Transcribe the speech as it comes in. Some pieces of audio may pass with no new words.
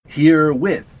Here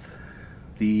with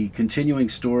the continuing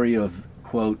story of,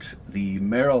 quote, the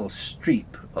Meryl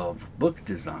Streep of book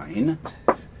design.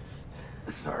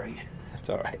 Sorry. That's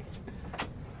all right.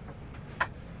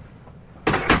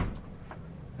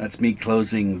 That's me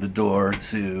closing the door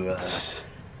to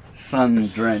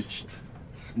sun-drenched,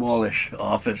 smallish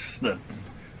office that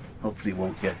hopefully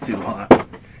won't get too hot.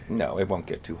 No, it won't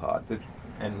get too hot.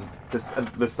 And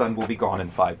the sun will be gone in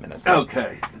 5 minutes.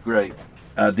 Okay, great.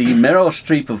 The Meryl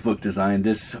Streep of book design,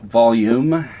 this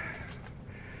volume,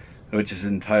 which is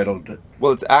entitled...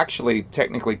 Well, it's actually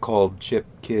technically called Chip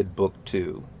Kid Book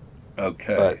 2.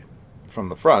 Okay. But from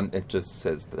the front, it just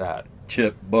says that.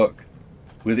 Chip book,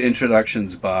 with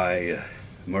introductions by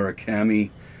Murakami,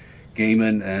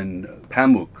 Gaiman, and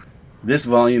Pamuk. This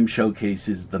volume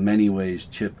showcases the many ways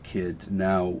Chip Kid,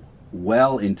 now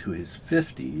well into his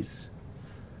 50s,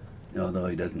 although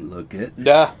he doesn't look it,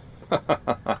 Yeah.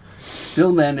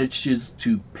 still manages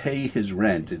to pay his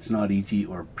rent. It's not easy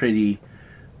or pretty,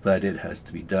 but it has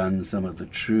to be done. Some of the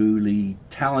truly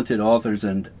talented authors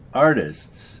and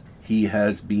artists he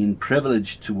has been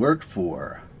privileged to work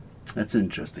for. That's an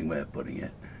interesting way of putting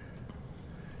it.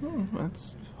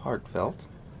 That's heartfelt.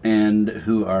 And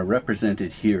who are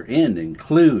represented herein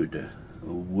include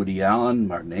Woody Allen,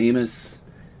 Martin Amis,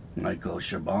 Michael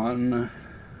Chabon,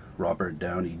 Robert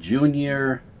Downey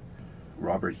Jr.,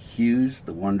 Robert Hughes,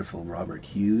 the wonderful Robert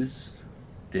Hughes,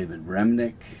 David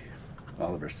Remnick,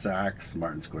 Oliver Sacks,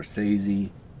 Martin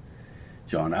Scorsese,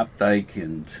 John Updike,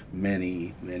 and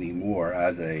many, many more.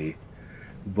 As a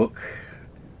book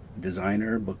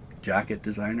designer, book jacket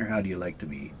designer, how do you like to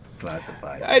be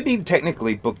classified? I mean,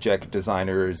 technically, book jacket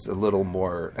designer is a little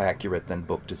more accurate than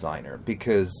book designer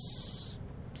because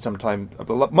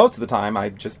most of the time, I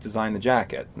just design the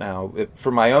jacket. Now,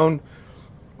 for my own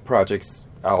projects,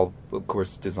 I'll, of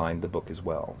course, design the book as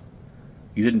well.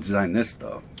 You didn't design this,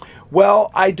 though. Well,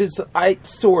 I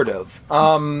sort of.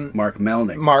 Mark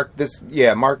Melnick. Mark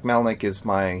Melnick is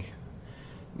my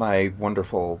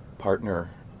wonderful partner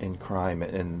in crime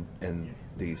in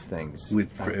these things.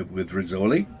 With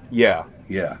Rizzoli? Yeah.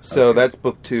 Yeah. So okay. that's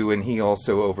book 2, and he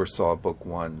also oversaw book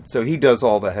 1. So he does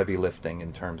all the heavy lifting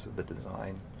in terms of the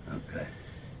design. Okay.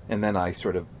 And then I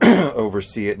sort of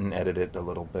oversee it and edit it a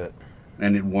little bit.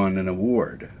 And it won an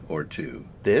award or two.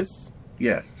 This?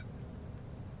 Yes.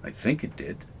 I think it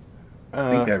did. I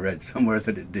think I read somewhere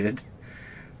that it did.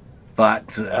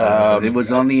 But it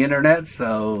was on the internet,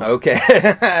 so... Okay.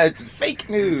 It's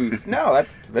fake news. No,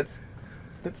 that's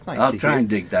nice. I'll try and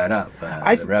dig that up.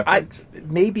 The reference.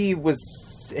 Maybe it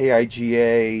was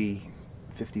AIGA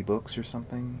 50 books or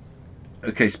something.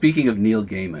 Okay, speaking of Neil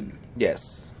Gaiman.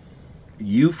 Yes.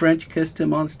 You French kissed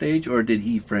him on stage, or did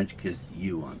he French kiss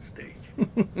you on stage?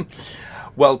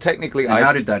 Well, technically, and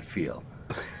how did that feel?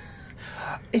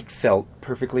 It felt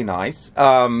perfectly nice.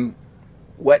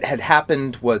 What had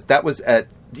happened was that was at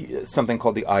something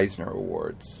called the Eisner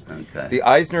Awards. Okay. The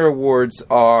Eisner Awards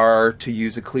are, to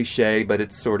use a cliche, but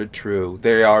it's sort of true,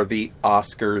 they are the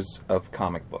Oscars of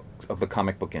comic books, of the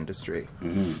comic book industry.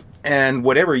 Mm-hmm. And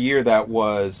whatever year that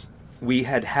was, we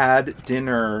had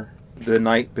dinner the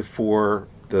night before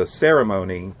the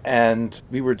ceremony, and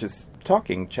we were just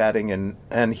chatting,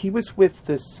 and he was with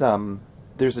this,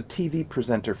 there's a TV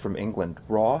presenter from England,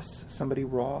 Ross.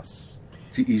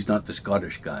 He's not the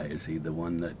Scottish guy, is he? The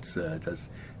one that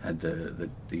had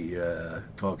the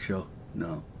talk show?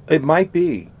 No. It might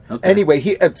be. Okay. Anyway,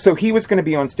 he was going to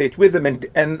be on stage with him,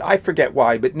 and I forget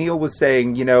why, but Neil was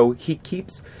saying, he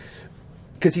keeps,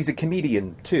 because he's a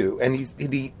comedian too, and he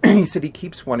said he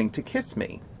keeps wanting to kiss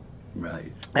me.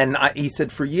 Right. And he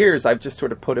said for years I've just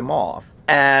sort of put him off,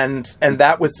 and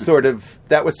that was sort of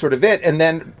it. And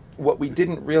then what we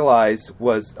didn't realize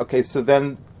was, okay, so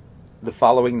then the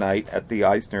following night at the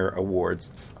Eisner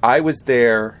Awards, I was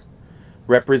there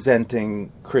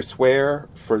representing Chris Ware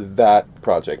for that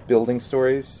project, Building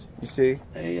Stories. You see?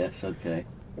 Yes. Okay.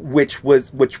 Which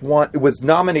was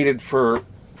nominated for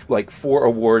like 4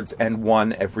 awards and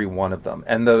won every one of them.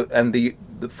 And the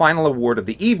final award of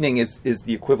the evening is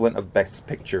the equivalent of Best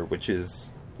Picture, which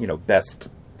is,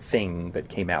 best thing that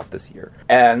came out this year.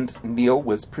 And Neil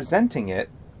was presenting it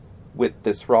with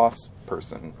this Ross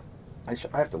person. I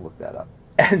have to look that up.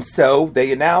 And so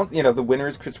they announced, the winner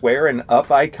is Chris Ware, and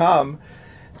up I come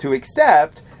to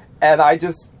accept. And I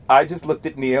just looked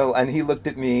at Neil, and he looked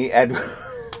at me, and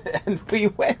and we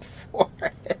went for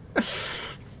it.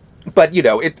 But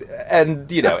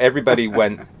everybody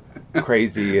went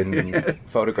crazy and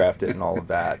photographed it and all of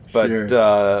that. But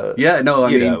sure.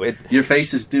 Your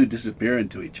faces do disappear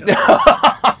into each other.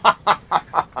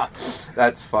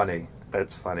 That's funny.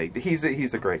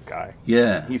 He's a great guy.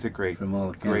 Yeah, he's a great, from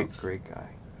all great accounts. guy.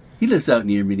 He lives out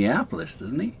near Minneapolis,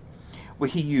 doesn't he? Well,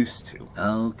 he used to.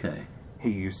 Okay. He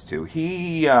used to.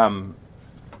 He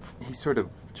sort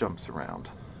of jumps around.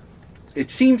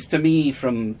 It seems to me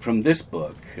from this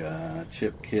book,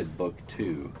 Chip Kidd Book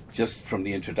 2, just from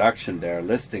the introduction there,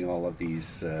 listing all of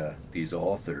these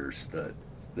authors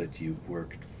that you've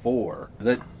worked for,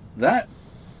 that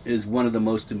is one of the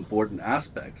most important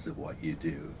aspects of what you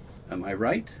do. Am I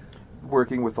right?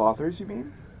 Working with authors, you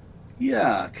mean?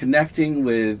 Yeah, connecting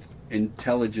with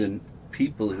intelligent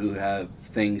people who have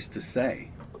things to say.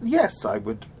 Yes, I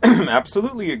would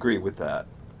absolutely agree with that.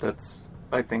 That's,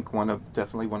 I think,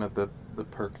 definitely one of the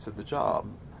perks of the job.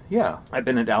 Yeah, I've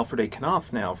been at Alfred A.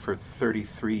 Knopf now for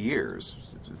 33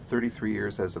 years. It was 33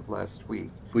 years as of last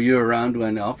week. Were you around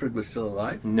when Alfred was still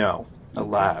alive? No,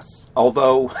 alas.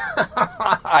 Although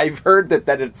I've heard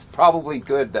that it's probably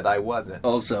good that I wasn't.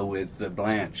 Also with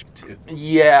Blanche, too.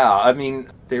 Yeah, I mean,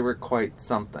 they were quite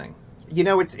something. You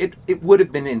know, it would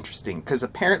have been interesting, because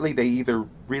apparently they either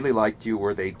really liked you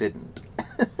or they didn't,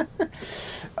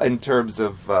 in terms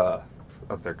of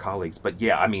their colleagues. But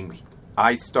yeah, I mean,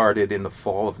 I started in the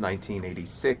fall of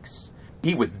 1986.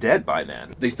 He was dead by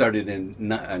then. They started in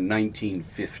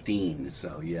 1915,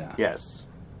 so yeah. Yes.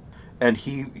 And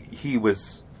he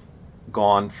was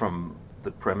gone from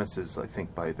the premises, I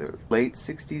think, by the late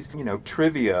 60s. You know,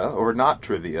 trivia, or not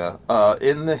trivia,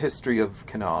 in the history of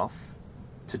Knopf,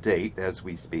 to date, as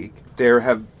we speak, there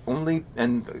have only,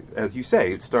 and as you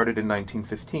say, it started in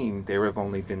 1915, there have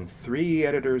only been 3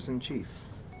 editors-in-chief.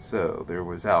 So there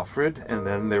was Alfred, and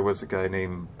then there was a guy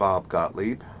named Bob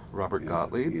Gottlieb, Robert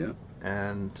Gottlieb,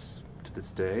 and to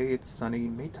this day, it's Sonny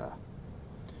Mehta.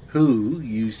 Who,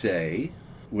 you say,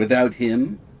 without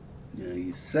him,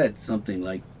 you said something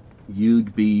like,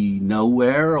 you'd be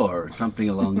nowhere, or something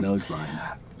along those lines.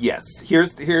 Yes,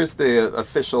 here's the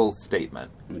official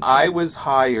statement. Okay. I was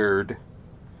hired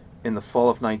in the fall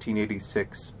of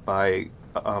 1986 by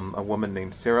a woman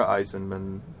named Sarah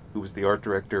Eisenman, who was the art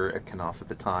director at Knopf at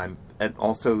the time, and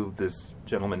also this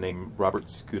gentleman named Robert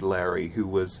Scudellari, who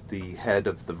was the head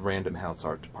of the Random House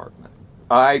art department.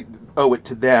 I owe it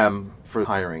to them for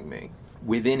hiring me.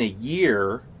 Within a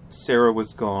year, Sarah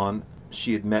was gone.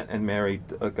 She had met and married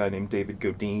a guy named David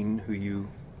Godine, who you...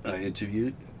 I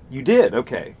interviewed. You did?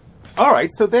 Okay. All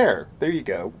right, so there you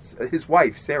go. His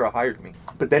wife, Sarah, hired me.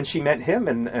 But then she met him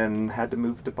and had to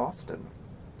move to Boston.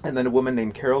 And then a woman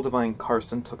named Carol Devine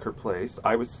Carson took her place.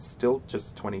 I was still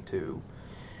just 22.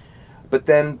 But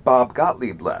then Bob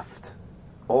Gottlieb left,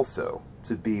 also,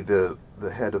 to be the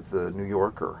head of the New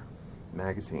Yorker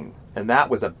magazine. And that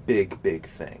was a big, big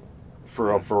thing,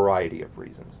 for a variety of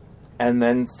reasons. And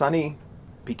then Sonny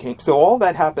became... So all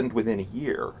that happened within a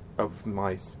year of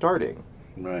my starting.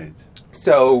 Right.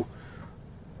 So,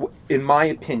 in my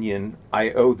opinion, I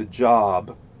owe the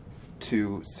job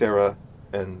to Sarah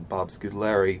and Bob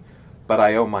Scudellari, but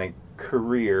I owe my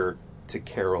career to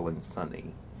Carol and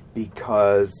Sonny,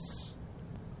 because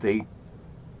they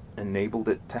enabled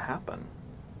it to happen.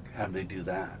 How'd they do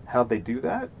that? How'd they do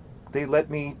that? They let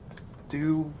me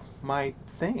do my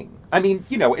thing. I mean,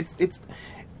 you know, it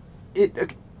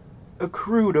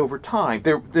accrued over time.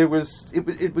 It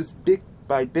was bit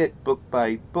by bit, book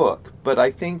by book. But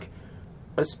I think,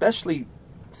 especially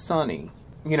Sonny,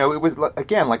 you know, it was,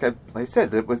 again, like I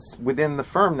said, it was within the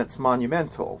firm that's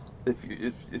monumental.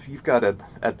 If you've got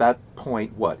at that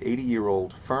point,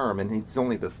 80-year-old firm, and he's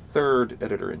only the 3rd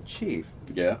editor-in-chief.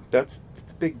 Yeah. That's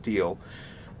a big deal.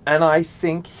 And I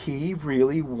think he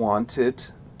really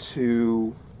wanted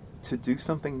to do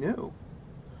something new.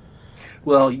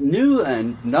 Well, new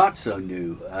and not so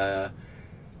new.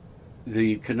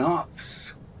 The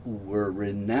Knopfs were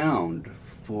renowned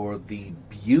for the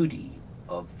beauty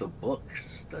of the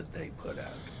books that they put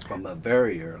out from a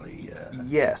very early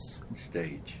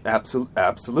stage.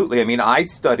 Absolutely. I mean, I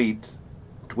studied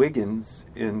Dwiggins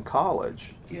in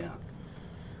college. Yeah.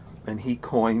 And he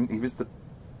was the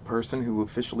person who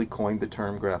officially coined the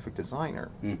term graphic designer.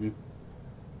 Mm-hmm.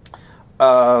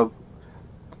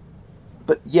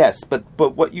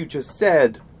 But what you just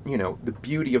said, you know, the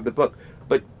beauty of the book,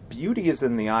 but beauty is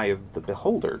in the eye of the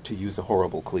beholder, to use a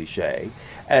horrible cliche.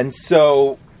 And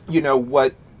so, you know,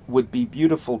 what would be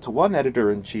beautiful to one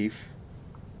editor-in-chief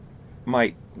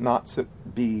might not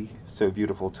be so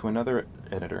beautiful to another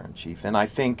editor-in-chief. And I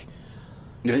think...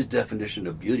 His definition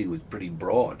of beauty was pretty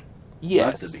broad.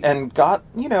 Yes, and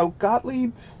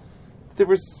Gottlieb, there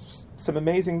was some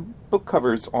amazing book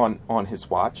covers on his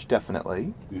watch,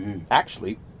 definitely. Mm-hmm.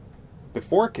 Actually,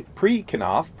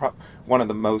 pre-Knopf, one of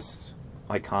the most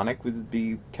iconic would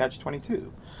be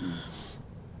Catch-22. Mm.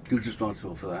 Who's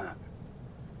responsible for that?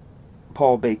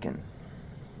 Paul Bacon.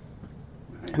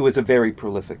 who was a very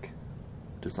prolific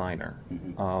designer.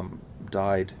 Mm-hmm.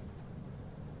 Died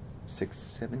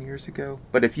 6-7 years ago.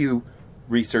 But if you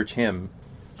research him,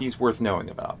 he's worth knowing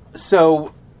about.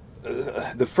 So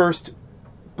the first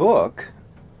book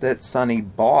that Sonny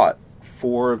bought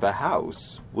for the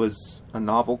house was a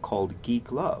novel called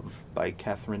Geek Love by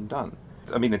Catherine Dunn.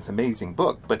 I mean, it's an amazing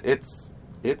book, but it's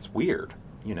weird.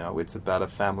 You know, it's about a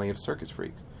family of circus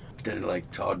freaks. They're like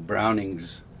Todd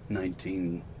Browning's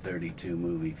 1932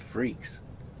 movie Freaks.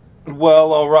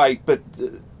 Well, all right, but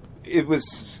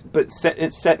it's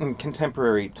set in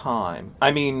contemporary time.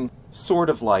 I mean, sort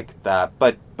of like that,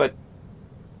 but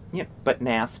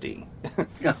nasty.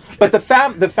 Okay. But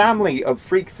the family of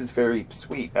freaks is very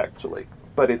sweet, actually.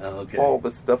 But it's all the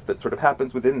stuff that sort of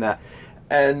happens within that,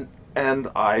 and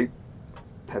I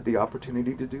had the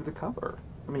opportunity to do the cover.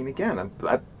 I mean, again,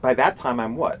 by that time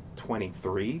I'm what,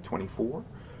 23, 24?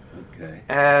 Okay.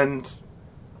 And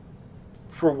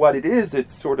for what it is,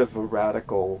 it's sort of a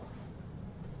radical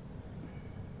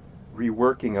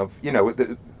reworking of, you know,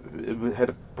 it had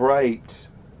a bright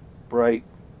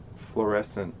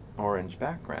fluorescent orange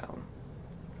background,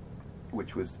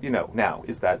 which was, you know, now,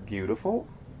 is that beautiful?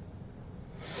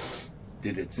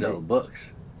 Did it sell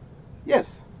books?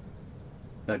 Yes.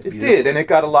 That's it beautiful. did, and it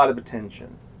got a lot of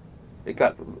attention. It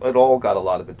all got a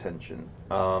lot of attention.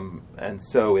 And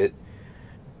so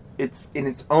it's in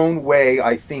its own way,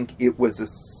 I think it was a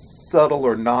subtle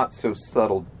or not so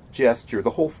subtle gesture.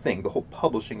 The whole thing, the whole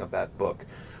publishing of that book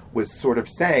was sort of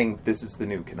saying, this is the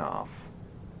new Knopf.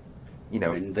 You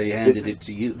know, and they handed it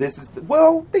to you.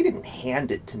 Well, they didn't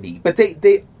hand it to me, but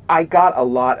I got a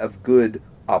lot of good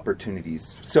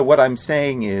opportunities. So what I'm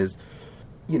saying is,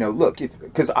 you know, look,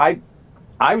 because I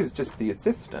was just the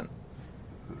assistant.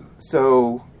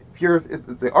 So if you're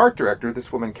the art director,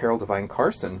 this woman, Carol Devine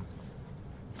Carson,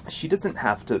 she doesn't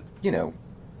have to, you know,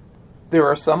 there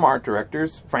are some art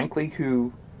directors, frankly,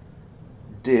 who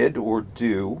did or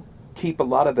do keep a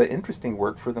lot of the interesting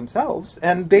work for themselves.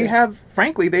 And they have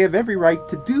every right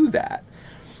to do that.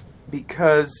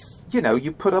 Because, you know,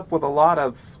 you put up with a lot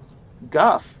of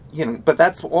guff, you know, but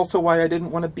that's also why I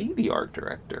didn't want to be the art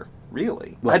director.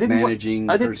 Really, managing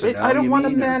personnel. I don't want to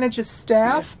manage a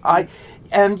staff. Yeah.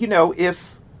 And you know,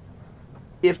 if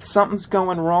something's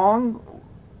going wrong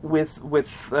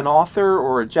with an author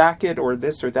or a jacket or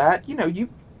this or that, you know,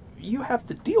 you have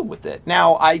to deal with it.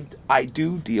 Now, I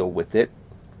do deal with it,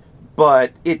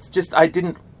 but it's just I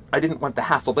didn't want the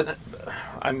hassle. But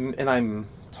I'm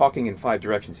talking in 5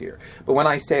 directions here. But when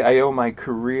I say I owe my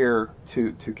career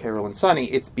to Carol and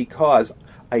Sonny, it's because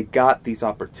I got these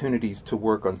opportunities to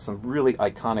work on some really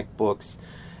iconic books,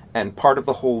 and part of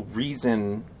the whole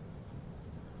reason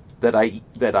that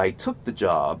I took the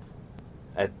job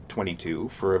at 22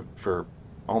 for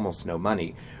almost no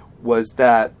money was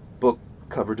that book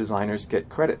cover designers get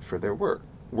credit for their work.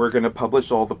 We're going to publish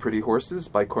All the Pretty Horses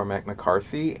by Cormac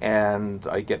McCarthy, and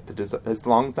I get as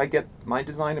long as I get my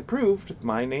design approved,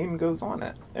 my name goes on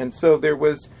it. And so there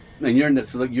was, and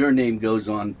your name goes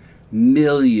on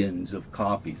millions of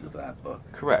copies of that book.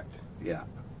 Correct. Yeah.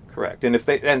 Correct.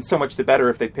 And so much the better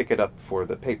if they pick it up for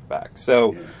the paperback.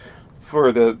 So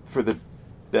for the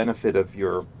benefit of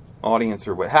your audience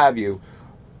or what have you,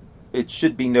 it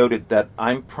should be noted that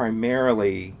I'm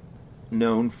primarily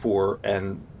known for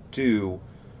and do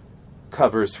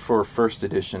covers for first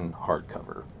edition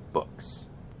hardcover books.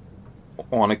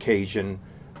 On occasion,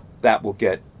 that will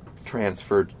get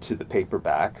transferred to the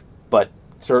paperback, but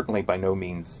certainly by no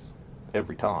means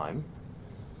every time.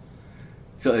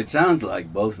 So it sounds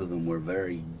like both of them were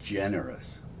very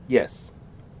generous. Yes.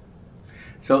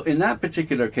 So in that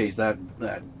particular case, that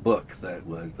book that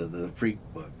was the Freak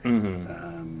book,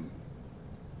 Mm-hmm.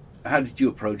 How did you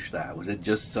approach that? Was it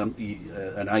just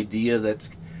an idea that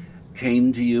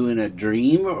came to you in a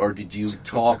dream, or did you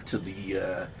talk to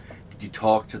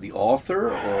the author,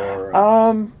 or?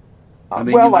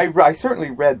 I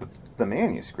certainly read the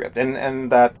manuscript,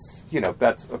 and that's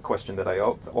a question that I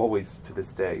always to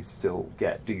this day still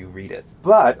get. Do you read it?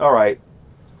 But all right,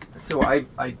 so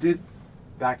I did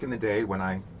back in the day when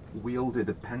I wielded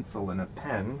a pencil and a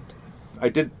pen. I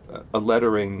did a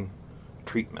lettering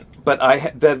treatment, but I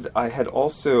had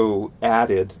also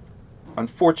added.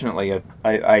 Unfortunately,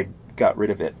 I got rid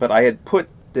of it, but I had put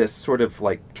this sort of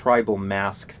like tribal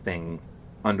mask thing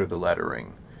under the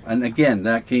lettering. And again,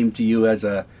 that came to you as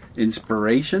a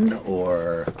inspiration,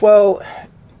 or? Well,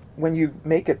 when you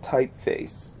make a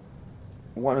typeface,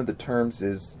 one of the terms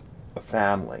is a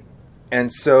family.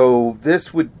 And so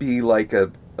this would be like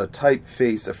a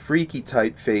typeface, a freaky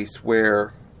typeface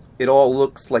where it all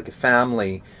looks like a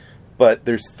family, but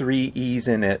there's 3 E's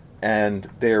in it and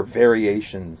they're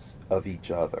variations of each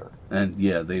other. And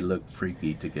yeah, they look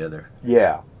freaky together.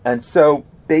 Yeah. And so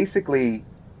basically,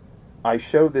 I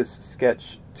show this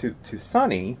sketch to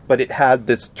Sonny, but it had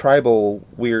this tribal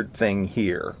weird thing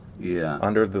here. Yeah.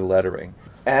 Under the lettering.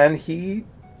 And he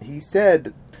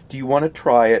said, do you want to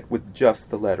try it with just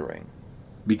the lettering?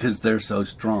 Because they're so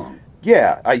strong.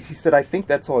 Yeah. He said, I think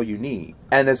that's all you need.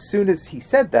 And as soon as he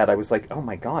said that, I was like, oh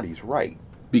my God, he's right.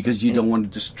 Because you don't want to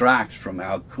distract from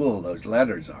how cool those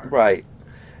letters are. Right.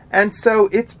 And so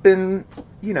it's been,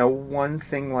 one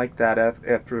thing like that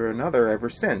after another ever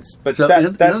since. But so in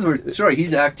other words,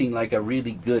 he's acting like a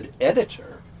really good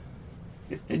editor.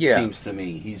 It seems to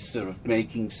me. He's sort of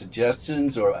making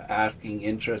suggestions or asking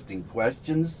interesting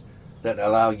questions that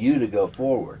allow you to go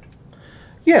forward.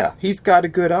 Yeah, he's got a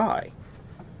good eye.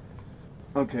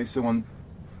 Okay, so on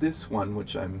this one,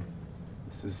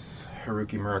 this is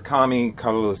Haruki Murakami,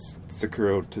 Carlos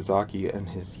Sakuro Tozaki, and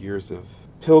his years of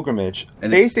pilgrimage.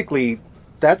 And basically,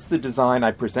 that's the design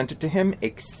I presented to him,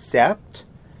 except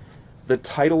the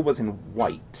title was in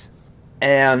white.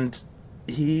 And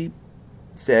he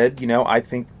said, I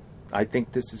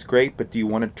think this is great, but do you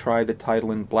want to try the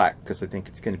title in black? Because I think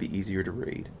it's going to be easier to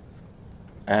read.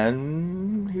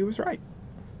 And he was right.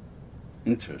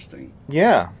 Interesting.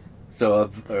 Yeah.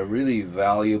 So a really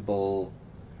valuable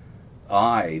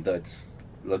eye that's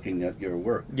looking at your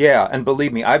work. Yeah, and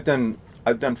believe me, I've done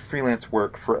freelance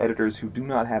work for editors who do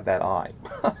not have that eye.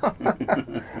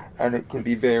 And it can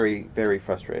be very, very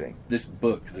frustrating. This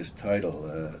book, this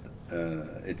title,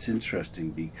 it's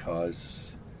interesting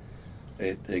because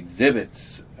it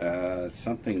exhibits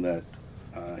something that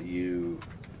you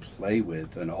play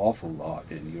with an awful lot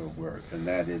in your work, and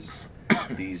that is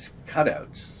these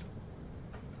cutouts.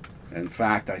 In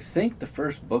fact, I think the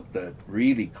first book that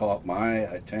really caught my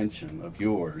attention of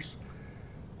yours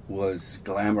was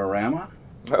Glamorama.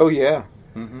 Oh, yeah.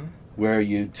 Mm-hmm. Where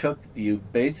you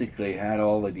basically had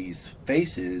all of these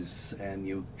faces and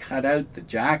you cut out the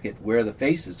jacket where the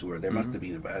faces were. There must have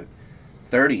been about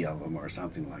 30 of them or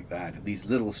something like that. These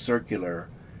little circular...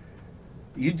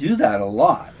 You do that a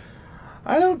lot.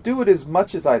 I don't do it as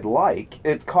much as I'd like.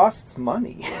 It costs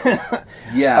money.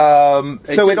 Yeah.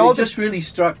 So it just really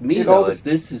struck me, though, as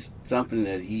this is something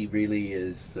that he really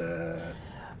is...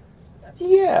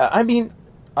 Yeah, I mean,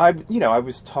 I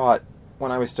was taught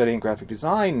when I was studying graphic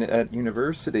design at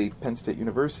university, Penn State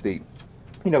University,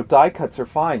 die cuts are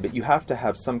fine, but you have to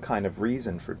have some kind of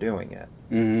reason for doing it.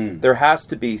 Mm-hmm. There has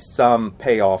to be some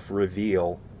payoff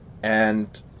reveal.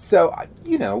 And so,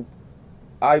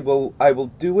 I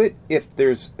will do it if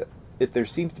there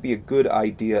seems to be a good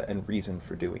idea and reason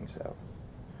for doing so.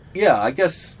 Yeah, I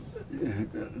guess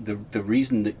the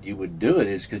reason that you would do it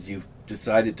is because you've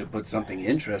decided to put something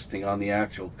interesting on the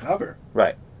actual cover.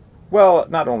 Right. Well,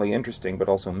 not only interesting but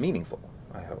also meaningful,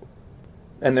 I hope.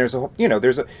 And there's a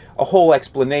whole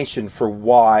explanation for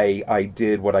why I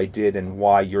did what I did and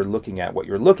why you're looking at what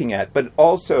you're looking at. But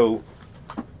also,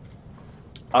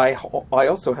 I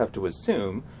also have to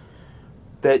assume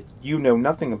that you know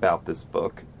nothing about this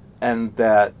book, and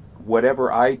that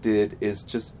whatever I did is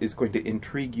going to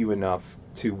intrigue you enough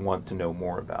to want to know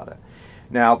more about it.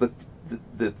 Now,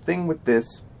 the thing with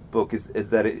this book is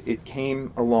that it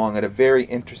came along at a very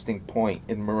interesting point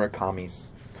in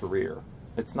Murakami's career.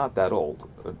 It's not that old.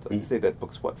 I'd say that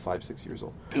book's 5-6 years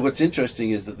old. What's interesting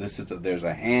is that there's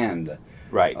a hand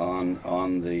right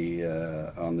on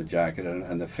the jacket,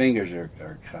 and the fingers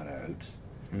are cut out.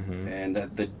 Mm-hmm. And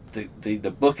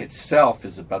the book itself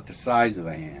is about the size of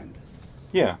a hand.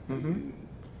 Yeah. Mm-hmm.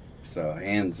 So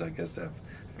hands, I guess, have...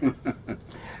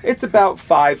 It's about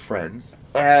 5 friends,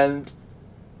 and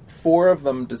 4 of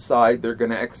them decide they're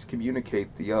going to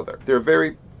excommunicate the other. They're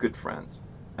very good friends.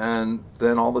 And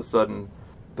then all of a sudden,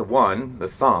 the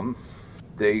thumb,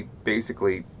 they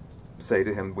basically say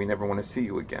to him, we never want to see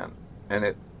you again.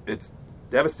 And it's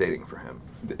devastating for him.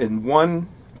 In one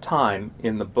time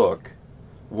in the book,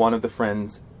 one of the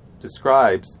friends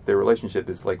describes their relationship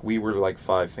as like, we were like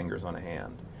 5 fingers on a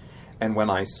hand. And when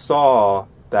I saw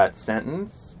that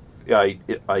sentence, I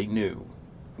knew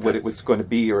what it was going to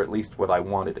be, or at least what I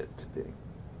wanted it to be.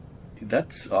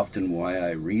 That's often why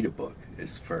I read a book,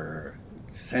 is for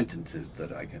sentences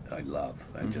that I love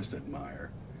and just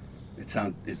admire.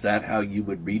 Is that how you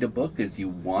would read a book? Is you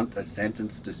want a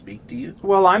sentence to speak to you?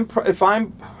 Well, if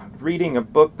I'm reading a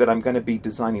book that I'm going to be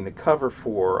designing the cover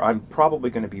for, I'm probably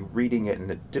going to be reading it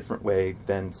in a different way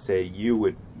than, say, you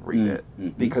would read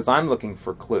it, because I'm looking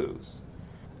for clues.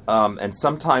 And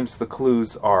sometimes the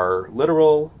clues are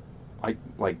literal,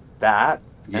 like that,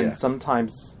 and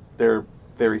sometimes they're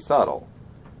very subtle.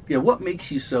 Yeah, what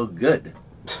makes you so good?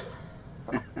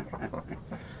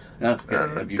 Okay.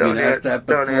 Have you been asked that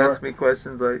before? Don't ask me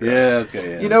questions like that. Yeah,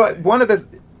 okay. Yeah, you know, one of the...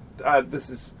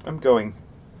 I'm going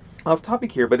off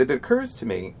topic here, but it occurs to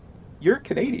me, you're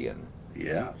Canadian.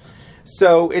 Yeah.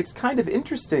 So it's kind of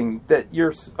interesting that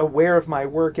you're aware of my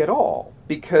work at all,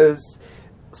 because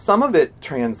some of it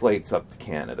translates up to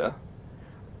Canada,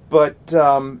 but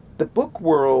the book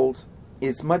world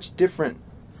is much different,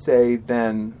 say,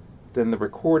 than the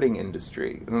recording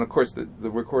industry. And of course, the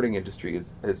recording industry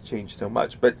has changed so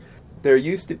much. But there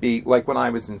used to be, like when I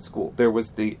was in school, there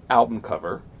was the album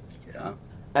cover. Yeah.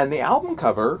 And the album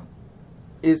cover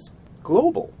is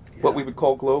global, Yeah. what we would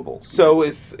call global. So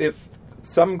if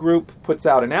some group puts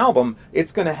out an album,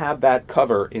 it's going to have that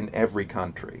cover in every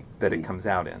country that it comes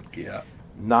out in. Yeah.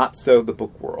 Not so the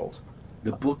book world.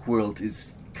 The book world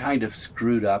is kind of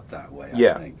screwed up that way,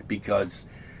 Yeah. I think, because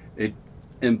it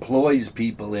employs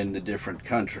people in the different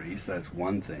countries. That's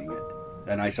one thing.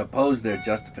 And I suppose their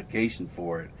justification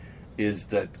for it is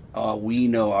that we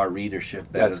know our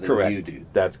readership better than you do.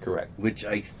 That's correct. Which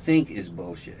I think is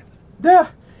bullshit. Yeah.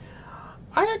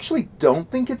 I actually don't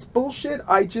think it's bullshit.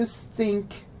 I just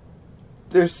think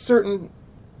there's certain...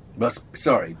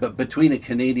 But between a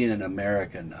Canadian and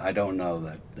American, I don't know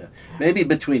that. Maybe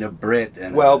between a Brit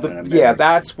and an American. Yeah,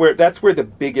 that's where the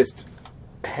biggest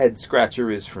head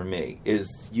scratcher is for me,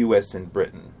 is U.S. and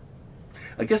Britain.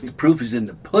 I guess the proof is in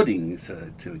the pudding,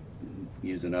 to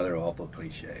use another awful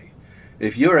cliche.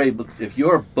 If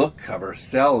your book cover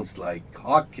sells like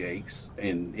hotcakes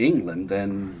in England,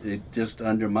 then it just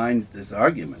undermines this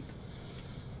argument.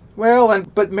 Well,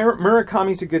 but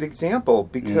Murakami's a good example,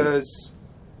 because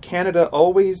Canada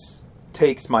always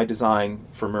takes my design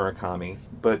for Murakami,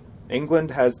 but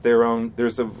England has their own.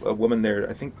 There's a woman there,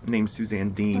 I think, named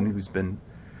Suzanne Dean, who's been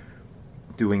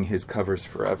doing his covers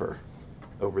forever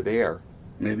over there.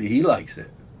 Maybe he likes it.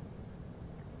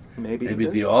 Maybe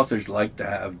the authors like to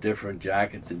have different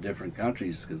jackets in different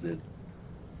countries because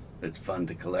it's fun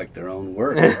to collect their own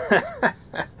work. It'd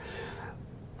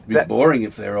be boring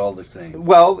if they're all the same.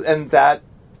 Well, and that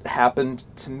happened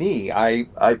to me. I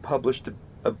published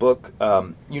a book.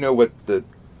 You know what the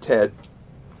TED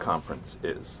conference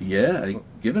is? Yeah, I've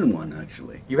given one,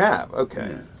 actually. You have? Okay.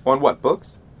 Yeah. On what,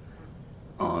 books?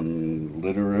 On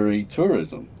literary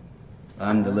tourism.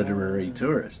 I'm the literary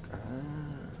tourist.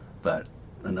 But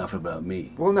enough about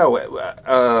me. Well,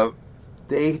 no.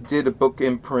 They did a book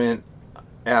imprint,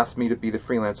 asked me to be the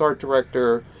freelance art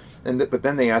director, but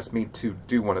then they asked me to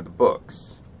do one of the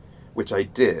books, which I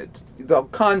did. The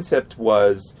concept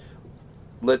was,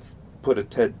 let's put a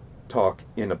TED Talk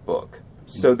in a book.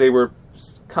 So they were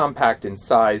compact in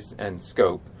size and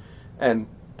scope, and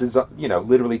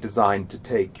literally designed to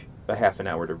take a half an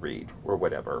hour to read or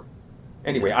whatever.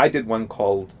 Anyway, I did one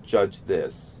called Judge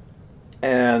This,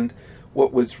 and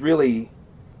what was really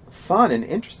fun and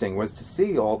interesting was to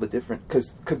see all the different,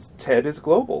 because TED is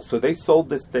global, so they sold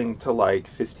this thing to like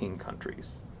 15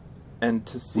 countries, and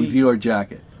to see with your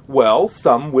jacket. Well,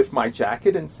 some with my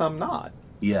jacket and some not.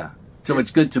 Yeah. So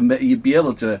it's good to you'd be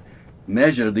able to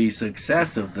measure the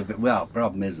success of the... Well,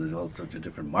 problem is there's all sorts of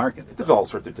different markets. There's all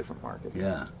sorts of different markets.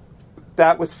 Yeah.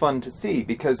 That was fun to see,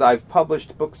 because I've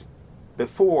published books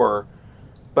before,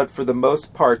 but for the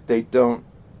most part they don't...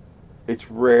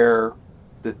 It's rare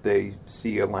that they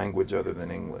see a language other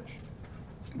than English.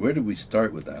 Where did we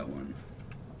start with that one?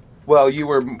 Well, you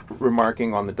were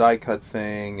remarking on the die cut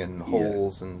thing and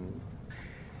holes and...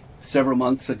 Several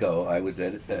months ago, I was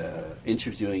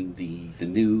interviewing the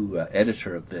new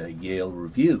editor of the Yale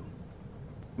Review.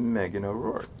 Megan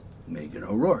O'Rourke. Megan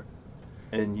O'Rourke.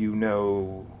 And you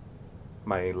know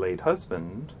my late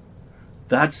husband.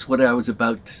 That's what I was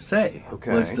about to say.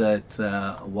 Okay. Was that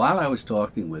while I was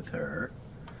talking with her,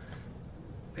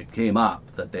 it came up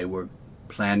that they were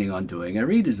planning on doing a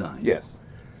redesign. Yes.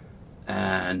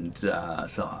 And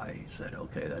so I said,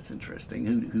 okay, that's interesting.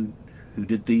 Who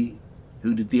did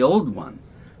the old one?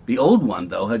 The old one,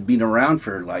 though, had been around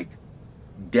for like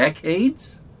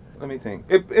decades. Let me think.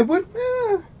 It would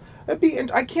it'd be.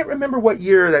 I can't remember what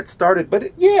year that started,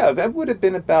 but that would have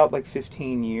been about like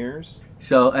 15 years.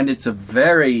 So, and it's a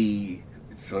very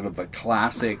sort of a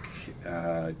classic.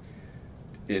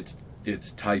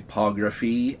 It's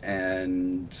typography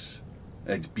and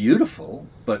it's beautiful,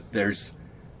 but there's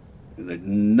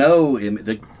no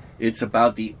image. It's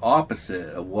about the opposite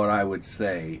of what I would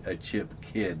say a Chip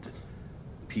Kidd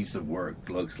piece of work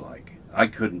looks like. I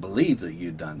couldn't believe that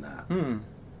you'd done that.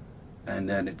 And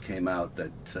then it came out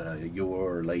that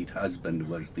your late husband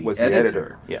was the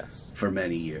editor. Yes. For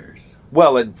many years.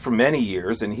 Well, for many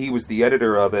years, and he was the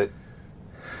editor of it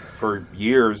for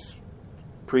years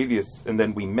previous, and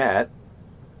then we met.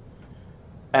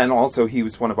 And also he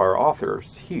was one of our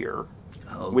authors here,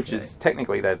 Okay. which is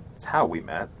technically that's how we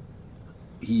met.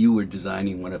 You were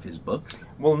designing one of his books?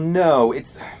 Well, no,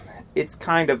 it's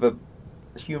kind of a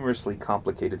humorously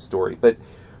complicated story, but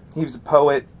he was a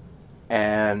poet,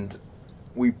 and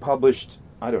we published,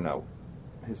 I don't know,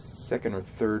 his second or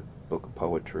third book of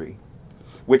poetry,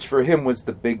 which for him was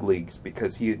the big leagues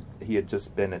because he had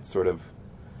just been at sort of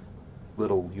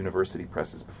little university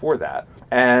presses before that.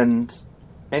 And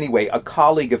anyway, a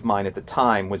colleague of mine at the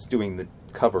time was doing the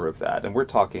cover of that, and we're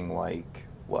talking like,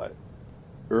 what,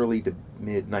 early to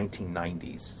mid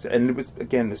 1990s. And it was,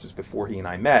 again, this was before he and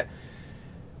I met.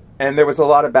 And there was a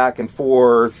lot of back and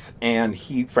forth, and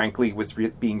he, frankly, was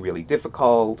being really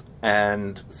difficult.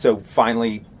 And so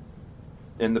finally,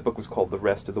 and the book was called The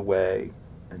Rest of the Way,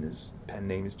 and his pen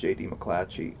name is J.D.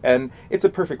 McClatchy. And it's a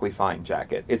perfectly fine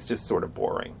jacket. It's just sort of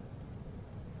boring.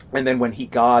 And then when he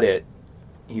got it,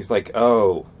 he's like,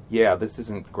 oh, yeah, this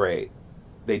isn't great.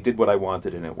 They did what I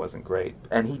wanted, and it wasn't great.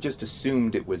 And he just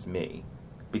assumed it was me,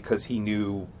 because he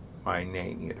knew my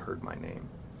name. He had heard my name.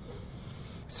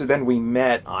 So then we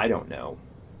met, I don't know,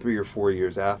 3 or 4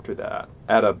 years after that,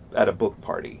 at a book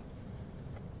party,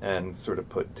 and sort of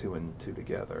put 2 and 2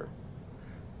 together.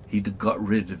 He got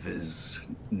rid of his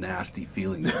nasty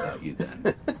feelings about you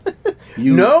then.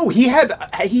 No, he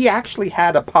actually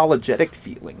had apologetic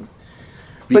feelings.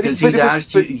 Because he'd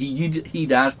asked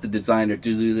the designer to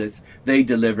do this. They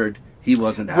delivered. He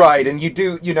wasn't happy. Right, and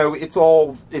it's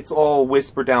all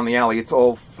whispered down the alley. It's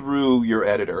all through your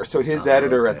editor. So his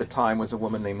editor at the time was a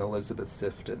woman named Elizabeth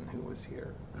Sifton, who was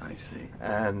here. I see.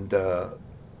 And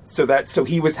so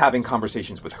he was having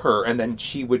conversations with her, and then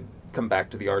she would come back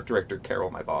to the art director,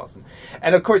 Carol, my boss,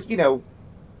 and of course,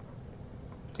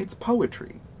 it's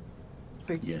poetry. It's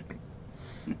like, yeah.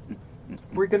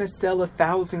 We're gonna sell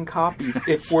 1,000 copies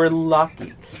if we're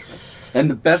lucky. And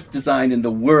the best design in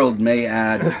the world may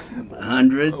add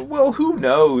 100. Well, who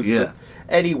knows? Yeah. But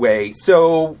anyway,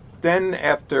 so then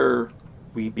after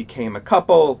we became a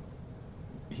couple,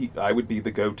 I would be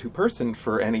the go-to person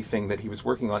for anything that he was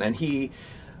working on. And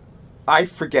I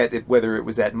forget whether it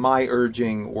was at my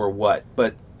urging or what,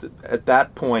 but at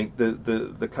that point,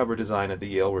 the cover design of the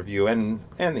Yale Review and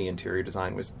the interior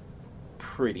design was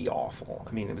pretty awful.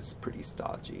 I mean, it was pretty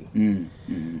stodgy.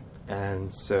 Mm-hmm.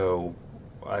 And so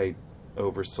I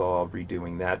oversaw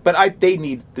redoing that, but they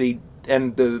need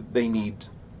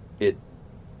it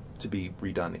to be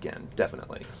redone again,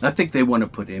 definitely. I think they want to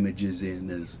put images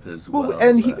in as well.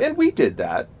 And we did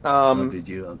that. Did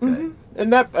you? Okay. Mm-hmm.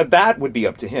 And that would be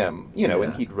up to him, Yeah.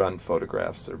 And he'd run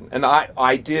photographs, and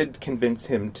I did convince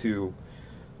him to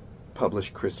publish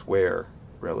Chris Ware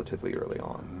relatively early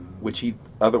on, which he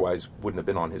otherwise wouldn't have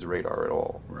been on his radar at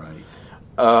all. Right.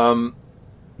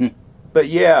 But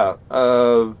yeah.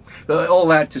 All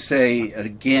that to say,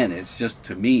 again, it's just,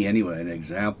 to me anyway, an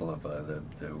example of the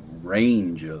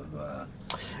range of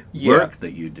work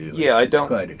that you do. Yeah, it's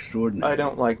quite extraordinary. I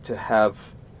don't like to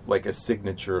have like a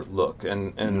signature look,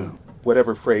 and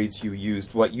whatever phrase you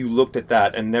used, what you looked at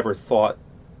that and never thought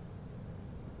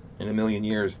in a million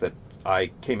years that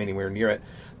I came anywhere near it.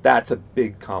 That's a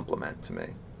big compliment to me.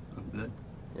 Oh, good.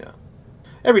 Yeah.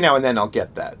 Every now and then I'll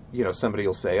get that. Somebody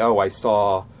will say, "Oh, I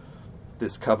saw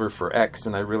this cover for X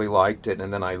and I really liked it,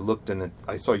 and then I looked and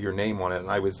I saw your name on it and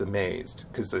I was amazed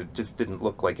because it just didn't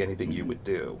look like anything you would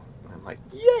do." And I'm like,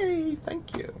 "Yay,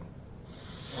 thank you."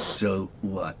 So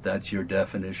what? That's your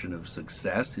definition of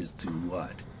success, is to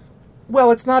what?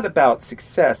 Well, it's not about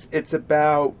success. It's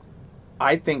about,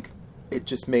 I think it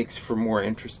just makes for more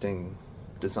interesting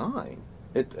design.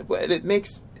 It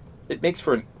makes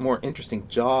for a more interesting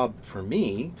job for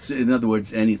me. So in other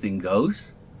words, anything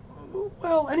goes?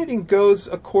 Well, anything goes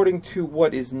according to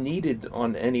what is needed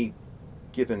on any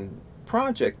given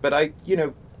project. But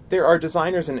there are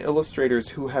designers and illustrators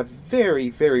who have very,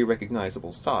 very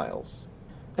recognizable styles.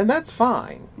 And that's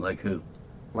fine. Like who?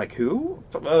 Like who?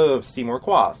 Seymour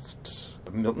Quast,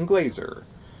 Milton Glaser.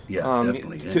 Yeah,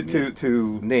 definitely.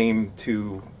 To name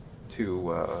two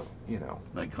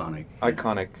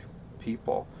iconic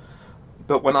people.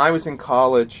 But when I was in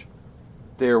college,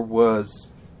 there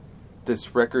was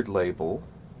this record label,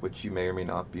 which you may or may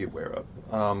not be aware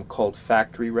of, called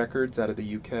Factory Records out of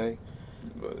the UK.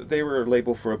 They were a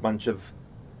label for a bunch of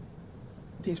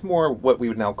these more what we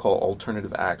would now call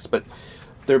alternative acts, but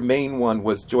their main one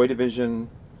was Joy Division,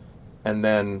 and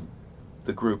then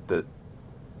the group that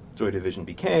Joy Division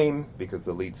became, because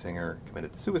the lead singer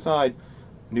committed suicide,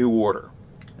 New Order.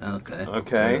 Okay. One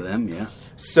of them, yeah.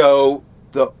 So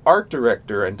the art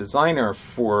director and designer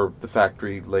for the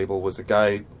Factory label was a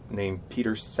guy named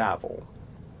Peter Saville.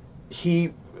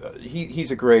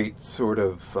 He's a great sort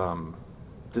of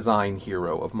design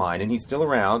hero of mine, and he's still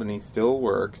around and he still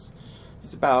works.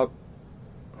 He's about,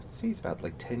 he's about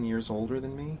like 10 years older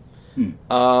than me.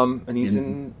 And he's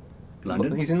in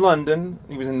London? He's in London.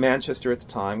 He was in Manchester at the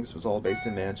time. This was all based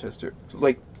in Manchester.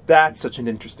 Like, that's such an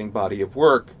interesting body of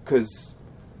work because,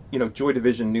 you know, Joy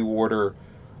Division, New Order,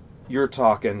 you're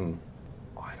talking,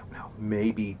 I don't know,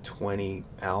 maybe 20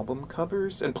 album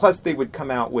covers. And plus they would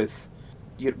come out with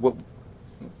what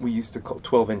we used to call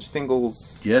 12-inch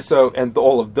singles. Yes. So, and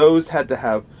all of those had to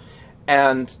have,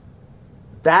 and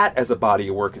that as a body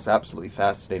of work is absolutely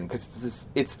fascinating because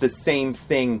it's the same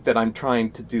thing that I'm trying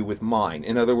to do with mine.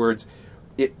 In other words,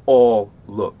 it all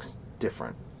looks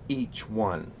different. Each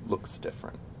one looks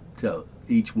different. So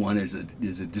each one is a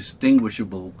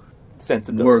distinguishable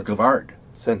Sensibility. work of art.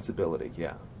 Sensibility,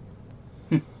 yeah.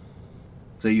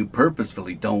 So you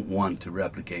purposefully don't want to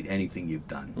replicate anything you've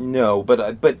done. No,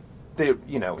 but they,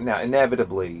 you know, now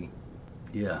inevitably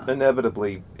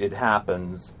it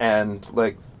happens, and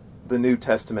like the New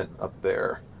Testament up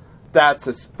there, that's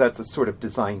a sort of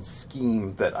design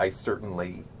scheme that I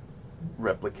certainly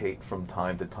replicate from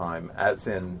time to time, as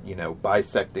in, you know,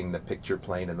 bisecting the picture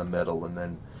plane in the middle and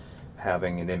then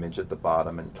having an image at the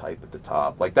bottom and type at the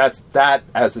top. Like that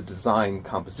as a design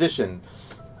composition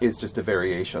is just a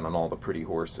variation on all the pretty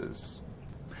horses.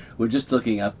 We're just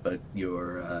looking up at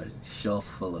your shelf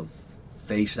full of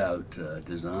face-out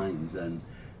designs, and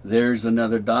there's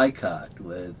another die cut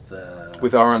with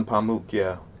Aron Pamuk,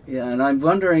 yeah. Yeah, and I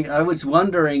was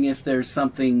wondering if there's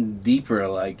something deeper,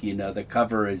 like, you know, the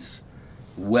cover is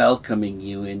welcoming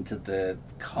you into the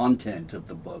content of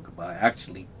the book by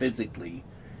actually physically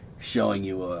showing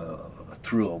you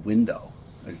through a window.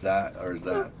 Is that?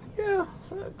 Yeah,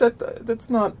 that's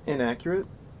not inaccurate.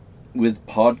 With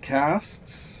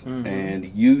podcasts and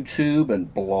YouTube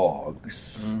and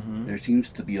blogs, there seems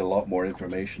to be a lot more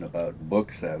information about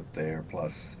books out there,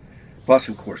 plus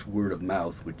of course word of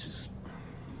mouth, which is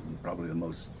probably the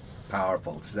most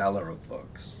powerful seller of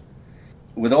books.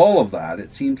 With all of that,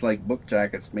 it seems like book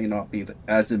jackets may not be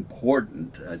as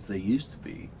important as they used to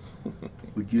be.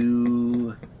 Would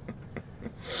you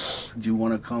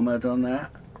want to comment on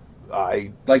that?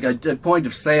 At point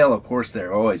of sale, of course,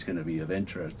 they're always going to be of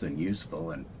interest and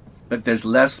useful, but there's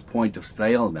less point of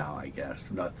sale now, I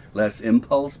guess. Less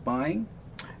impulse buying?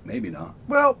 Maybe not.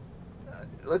 Well,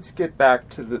 let's get back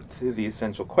to the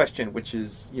essential question, which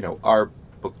is, you know, are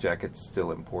book jackets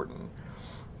still important?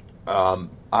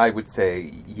 I would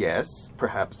say yes,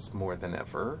 perhaps more than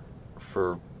ever,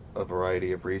 for a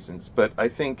variety of reasons. But I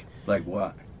think... Like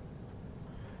what?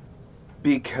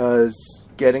 Because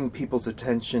getting people's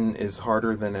attention is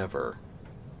harder than ever.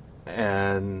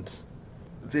 And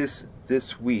this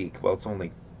week, well, it's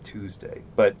only Tuesday,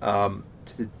 but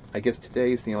I guess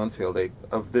today is the on-sale date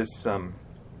of this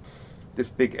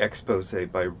big expose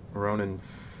by Ronan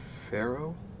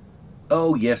Farrow.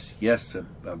 Oh, yes,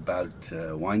 about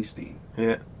Weinstein.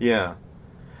 Yeah.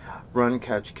 Run,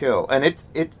 Catch, Kill. And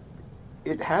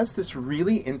it has this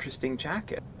really interesting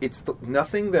jacket. It's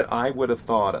nothing that I would have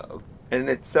thought of. And in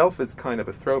itself is kind of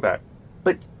a throwback.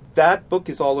 But that book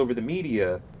is all over the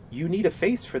media. You need a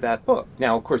face for that book.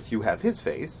 Now, of course, you have his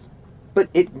face, but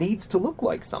it needs to look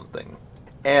like something.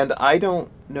 And I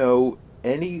don't know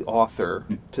any author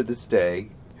to this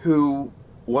day who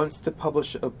wants to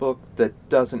publish a book that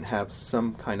doesn't have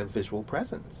some kind of visual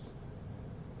presence.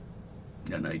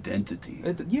 An identity.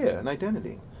 An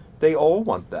identity. They all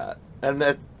want that. And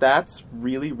that's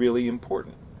really, really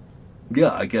important.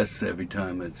 Yeah, I guess every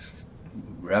time it's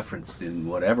referenced in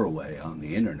whatever way on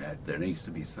the internet, there needs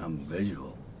to be some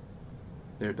visual.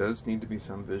 There does need to be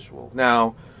some visual.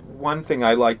 Now, one thing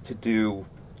I like to do,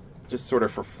 just sort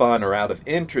of for fun or out of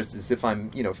interest, is if I'm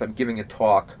giving a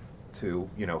talk to,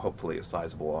 you know, hopefully a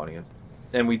sizable audience,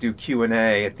 and we do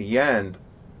Q&A at the end,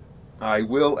 I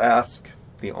will ask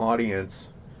the audience,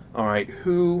 all right,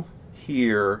 who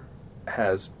here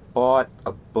has bought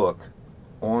a book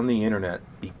on the internet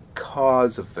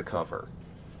because of the cover?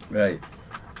 Right.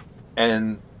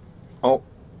 And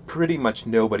pretty much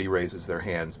nobody raises their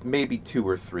hands. Maybe 2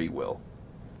 or 3 will.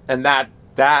 And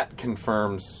that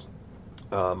confirms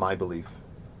my belief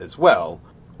as well.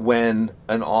 When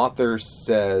an author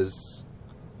says,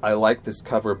 I like this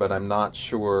cover, but I'm not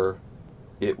sure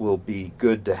it will be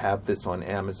good to have this on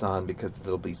Amazon because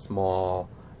it'll be small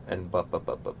and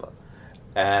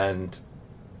And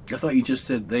I thought you just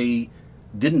said they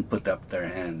didn't put up their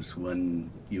hands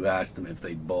when you asked them if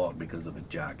they bought because of a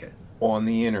jacket. On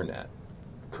the internet.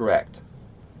 Correct.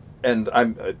 And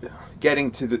I'm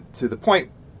getting to the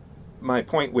point, my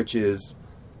point, which is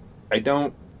I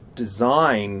don't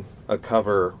design a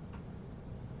cover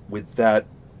with that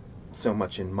so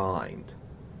much in mind.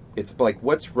 It's like,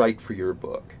 what's right for your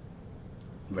book?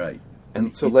 Right.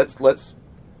 And so let's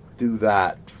do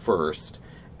that first,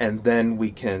 and then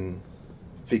we can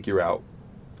figure out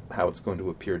how it's going to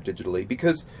appear digitally,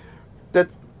 because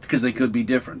they could be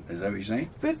different. Is that what you're saying?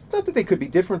 it's not that they could be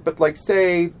different, but like,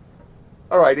 say,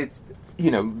 all right, it's,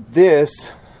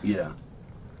 this Yeah.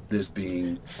 This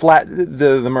being flat,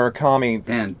 the Murakami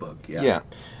handbook. Yeah. yeah,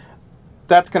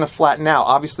 that's going to flatten out.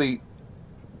 Obviously,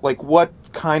 like, what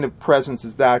kind of presence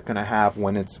is that going to have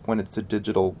when it's a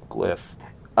digital glyph?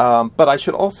 But I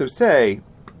should also say,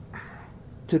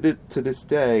 to this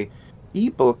day,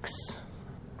 ebooks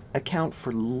account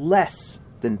for less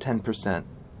than 10%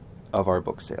 of our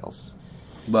book sales.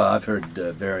 Well, I've heard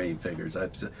varying figures.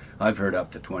 I've heard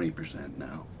up to 20%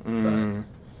 now.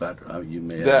 But you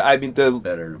may have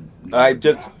better. I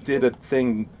just did a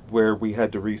thing where we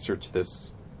had to research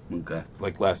this, Okay.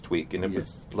 like last week, and it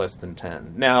was less than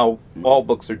 10. Now, all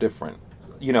books are different.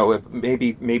 If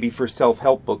maybe for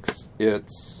self-help books,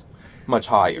 it's much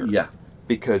higher. Yeah.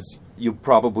 Because you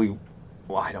probably,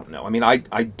 I don't know. I mean, I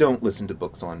don't listen to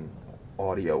books on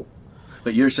audio.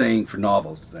 But you're saying for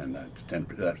novels, then that's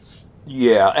 10%. That's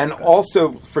Yeah, and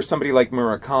also for somebody like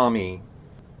Murakami,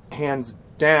 hands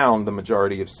down, the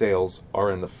majority of sales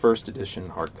are in the first edition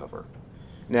hardcover.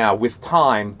 Now, with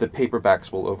time, the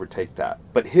paperbacks will overtake that.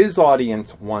 But his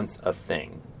audience wants a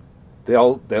thing.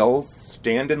 They'll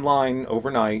stand in line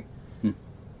overnight,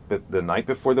 the night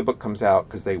before the book comes out,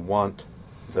 because they want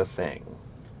the thing.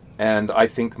 And I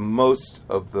think most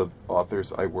of the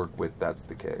authors I work with, that's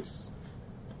the case.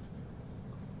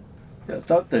 I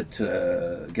thought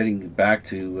that, getting back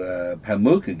to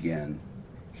Pamuk again,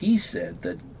 he said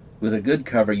that with a good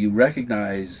cover, you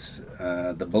recognize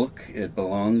the book it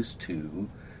belongs to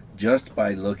just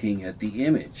by looking at the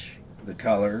image, the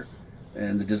color,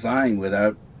 and the design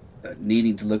without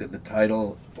needing to look at the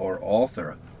title or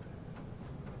author.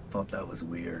 Thought that was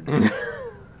weird.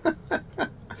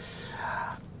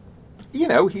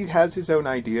 He has his own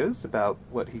ideas about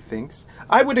what he thinks.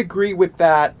 I would agree with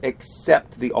that,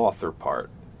 except the author part.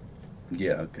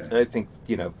 Yeah, okay. I think,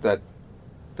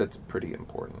 that's pretty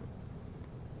important.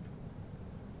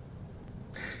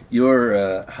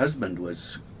 Your husband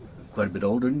was quite a bit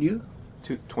older than you?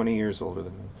 20 years older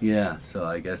than me. Yeah, so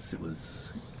I guess it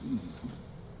was...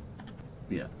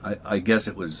 Yeah, I guess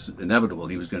it was inevitable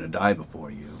he was going to die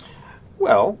before you.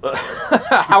 Well,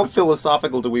 how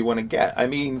philosophical do we want to get? I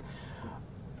mean...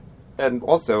 And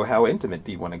also, how intimate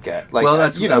do you want to get? Like, well,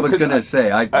 that's what I was going to say.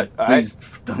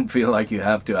 Please don't feel like you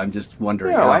have to. I'm just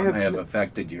wondering how it may have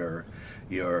affected your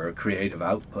creative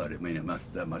output. I mean,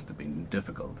 that must have been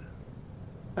difficult.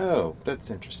 Oh, that's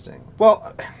interesting.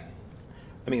 Well,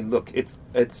 I mean, look,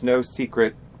 it's no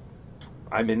secret.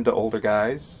 I'm into older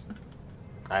guys.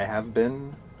 I have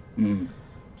been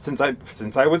since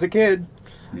I was a kid.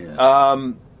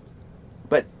 Yeah.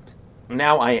 But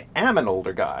now I am an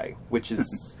older guy, which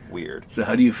is weird. So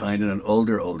how do you find an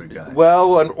older guy?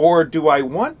 Well, or do I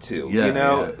want to?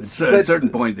 Yeah. So at a certain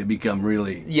point, they become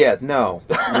really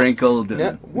wrinkled. And,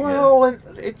 and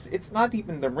it's not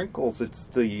even the wrinkles. It's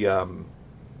the.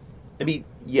 I mean,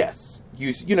 yes,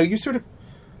 you sort of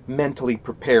mentally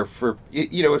prepare for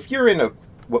if you're in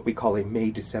what we call a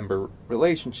May-December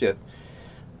relationship.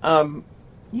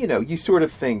 You sort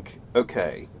of think,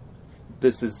 okay,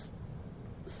 this is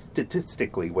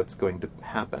statistically what's going to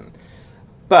happen.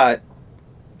 But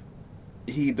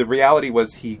the reality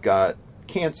was he got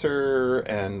cancer,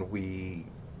 and we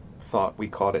thought we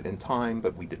caught it in time,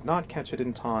 but we did not catch it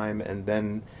in time. And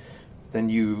then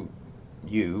you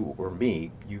or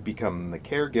me, you become the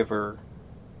caregiver,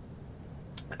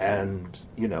 and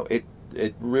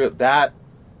that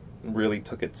really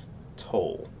took its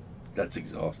toll. That's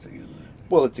exhausting, isn't it?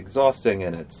 Well, it's exhausting,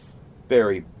 and it's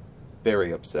very,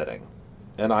 very upsetting.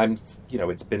 And I'm,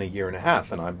 it's been a year and a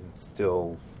half, and I'm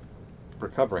still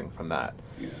recovering from that.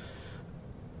 Yeah.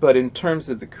 But in terms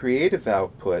of the creative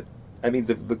output, I mean,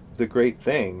 the great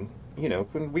thing,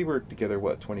 when we were together,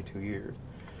 22 years,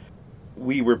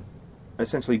 we were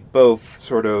essentially both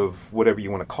sort of whatever you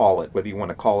want to call it, whether you want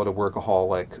to call it a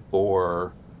workaholic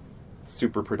or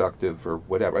super productive or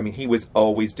whatever. I mean, he was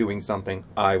always doing something,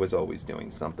 I was always doing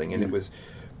something, and it was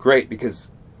great because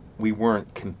we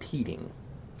weren't competing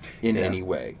in any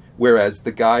way. Whereas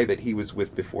the guy that he was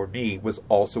with before me was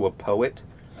also a poet,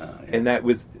 and that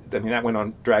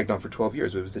dragged on for 12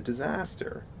 years. It was a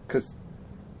disaster because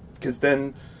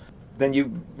then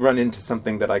you run into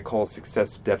something that I call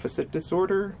success deficit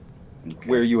disorder,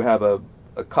 where you have a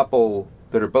couple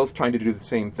that are both trying to do the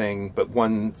same thing, but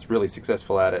one's really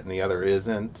successful at it and the other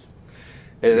isn't.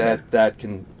 That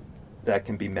can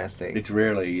be messy. It's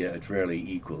rarely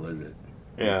equal, is it?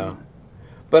 Yeah.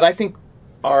 But I think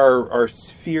our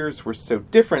spheres were so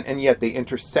different, and yet they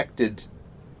intersected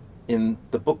in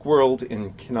the book world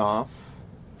in Knopf.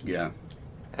 Yeah.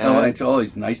 And No, it's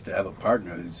always nice to have a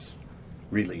partner who's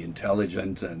really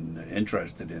intelligent and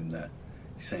interested in the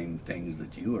same things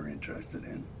that you are interested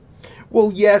in.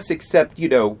 well, yes, except,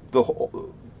 the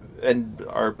whole, and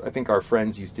I think our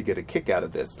friends used to get a kick out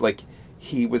of this. Like,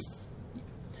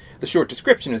 the short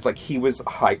description is like he was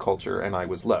high culture and I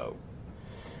was low.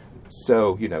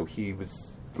 So, he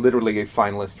was literally a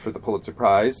finalist for the Pulitzer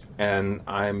Prize, and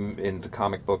I'm into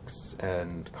comic books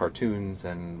and cartoons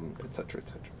and et cetera, et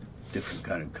cetera. Different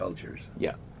kind of cultures.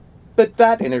 Yeah. But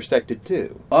that intersected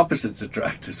too. Opposites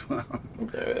attract as well.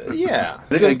 Yeah.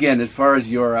 But again, as far as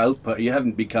your output, you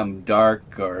haven't become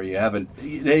dark, or it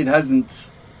hasn't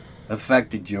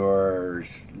affected your,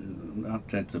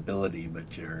 not sensibility,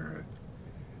 but your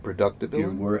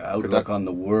outlook on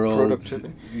the world.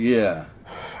 Productivity. Yeah.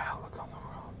 Outlook on the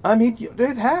world. I mean,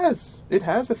 it has. It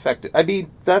has affected. In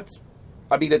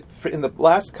the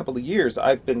last couple of years,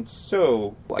 I've been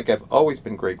I've always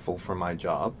been grateful for my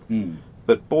job.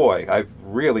 But boy, I've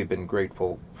really been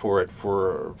grateful for it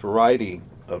for a variety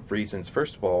of reasons.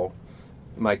 First of all,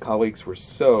 my colleagues were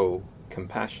so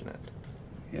compassionate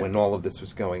when all of this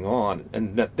was going on,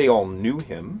 and that they all knew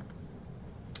him.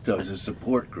 So it's a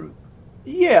support group.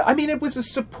 Yeah, I mean, it was a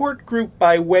support group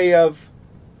by way of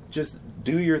just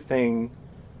do your thing,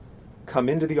 come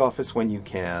into the office when you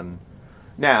can.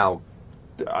 Now,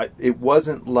 it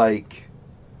wasn't like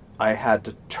I had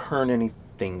to turn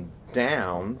anything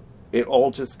down. It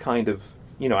all just kind of,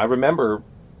 I remember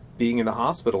being in the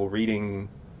hospital reading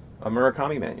a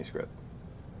Murakami manuscript.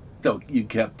 So you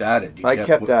kept at it. I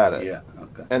kept at it. Yeah,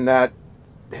 okay. And that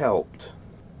helped.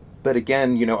 But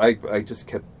again, I just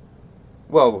kept,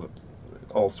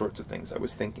 all sorts of things I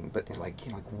was thinking. But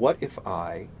what if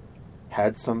I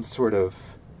had some sort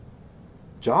of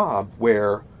job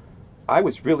where I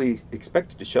was really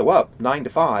expected to show up 9 to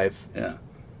 5,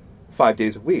 5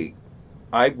 days a week?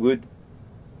 I would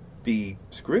be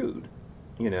screwed,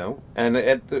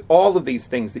 and all of these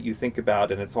things that you think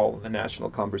about, and it's all in the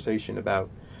national conversation about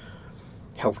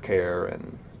healthcare.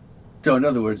 And so, in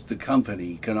other words, the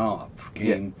company Knopf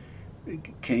came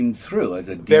through as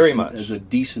a decent, very much as a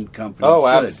decent company.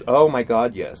 Oh my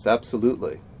God, yes,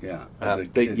 absolutely. Yeah, as a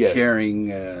yes. caring.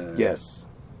 Yes,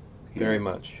 very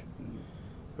much,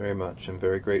 very much. I'm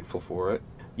very grateful for it.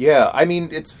 Yeah, I mean,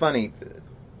 it's funny.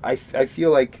 I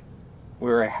feel like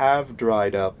where I have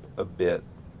dried up a bit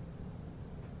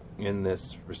in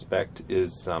this respect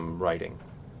is writing.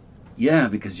 Yeah,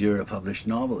 because you're a published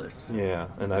novelist. Yeah,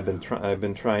 and I've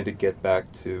been trying to get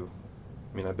back to.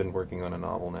 I mean, I've been working on a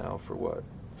novel now for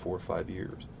 4 or 5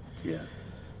 years. Yeah,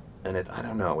 and I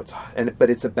don't know. But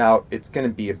it's going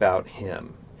to be about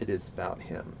him. It is about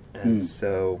him, and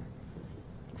so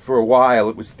for a while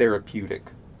it was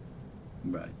therapeutic.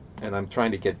 Right. And I'm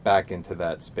trying to get back into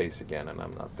that space again, and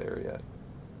I'm not there yet.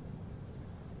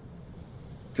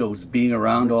 So was being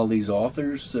around all these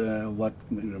authors what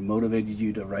motivated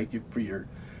you to write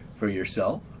for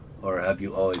yourself, or have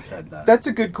you always had that? That's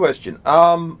a good question.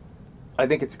 I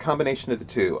think it's a combination of the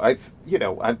two. I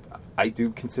do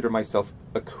consider myself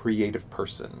a creative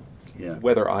person. Yeah.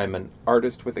 Whether I'm an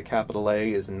artist with a capital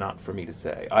A is not for me to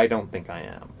say. I don't think I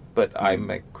am, but I'm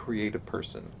a creative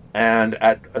person. And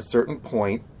at a certain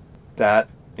point, that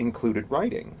included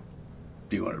writing.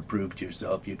 Do you want to prove to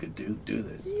yourself you could do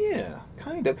this? Yeah,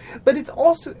 kind of. But it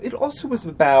also was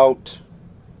about,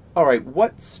 all right,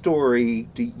 what story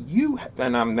do you,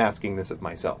 and I'm asking this of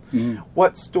myself,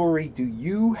 what story do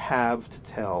you have to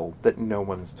tell that no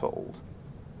one's told?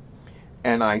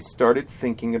 And I started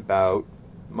thinking about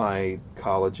my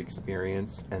college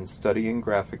experience and studying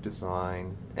graphic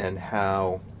design, and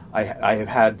how I have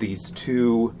had these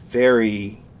two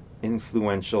very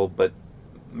influential but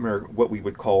what we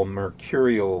would call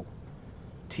mercurial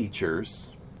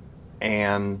teachers,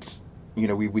 and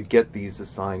we would get these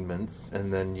assignments,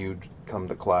 and then you'd come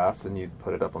to class and you'd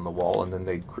put it up on the wall, and then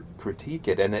they'd critique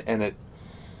it, and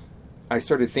I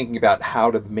started thinking about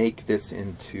how to make this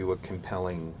into a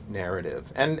compelling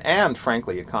narrative, and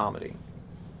frankly a comedy.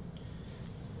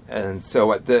 And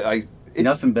so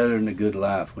nothing better than a good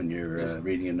laugh when you're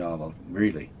reading a novel,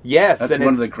 really. Yes. That's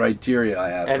one of the criteria I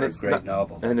have for a great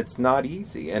novel. And it's not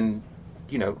easy. And,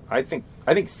 I think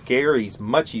scary's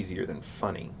much easier than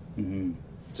funny. Mm-hmm.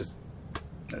 Just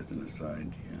as an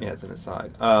aside. Yeah, as an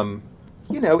aside.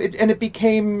 It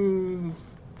became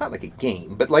not like a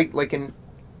game, but like an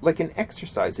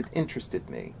exercise. It interested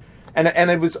me.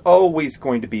 And it was always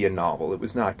going to be a novel. It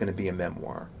was not going to be a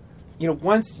memoir.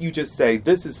 Once you just say,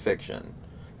 this is fiction,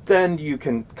 then you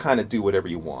can kind of do whatever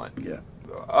you want. Yeah.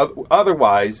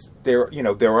 Otherwise, there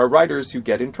are writers who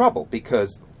get in trouble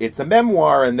because it's a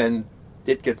memoir and then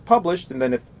it gets published, and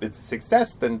then if it's a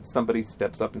success, then somebody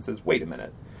steps up and says, wait a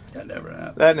minute. That never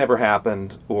happened. That never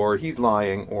happened, or he's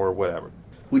lying, or whatever.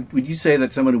 Would you say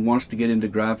that someone who wants to get into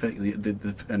graphic,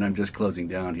 and I'm just closing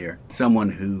down here, someone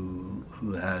who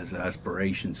has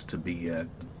aspirations to be a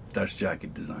dust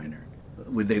jacket designer,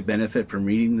 would they benefit from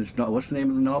reading this novel? What's the name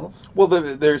of the novel? Well,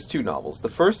 there's two novels. The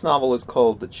first novel is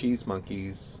called The Cheese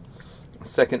Monkeys. The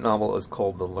second novel is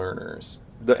called The Learners.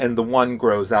 And the one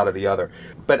grows out of the other.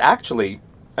 But actually,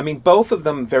 I mean, both of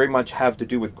them very much have to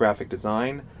do with graphic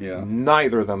design. Yeah.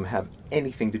 Neither of them have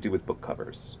anything to do with book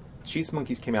covers. Cheese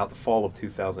Monkeys came out the fall of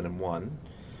 2001.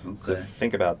 Okay. So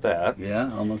think about that.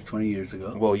 Yeah, almost 20 years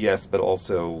ago. Well, yes, but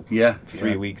also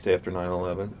 3 weeks after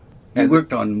 9/11. You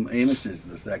worked on Amos's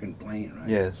The Second Plane, right?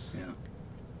 Yes. Yeah.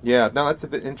 Yeah, no, that's a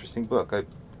bit interesting book.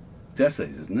 It's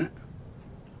essays, isn't it?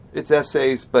 It's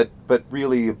essays, but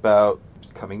really about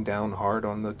coming down hard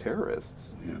on the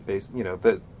terrorists. Yeah. Based,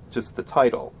 just the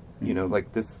title. Mm-hmm.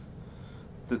 Like this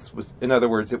was, in other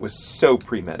words, it was so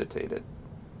premeditated.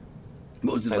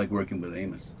 What was it like working with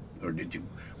Amos? Or did you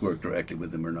work directly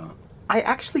with him or not? I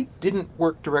actually didn't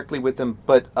work directly with him,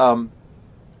 but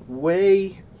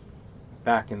way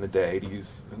back in the day, to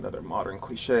use another modern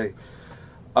cliche,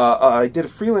 I did a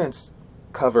freelance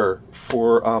cover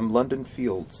for London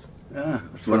Fields. Ah,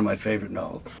 it's one of my favorite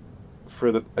novels.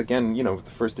 For the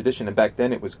first edition, and back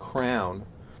then it was Crown.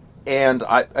 And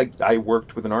I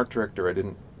worked with an art director. I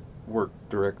didn't work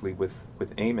directly with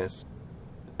Amos.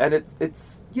 And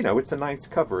it's a nice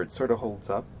cover. It sort of holds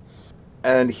up.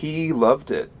 And he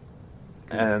loved it.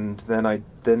 And then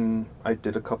I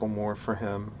did a couple more for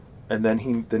him. And then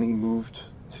he moved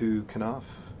to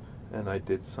Knopf, and I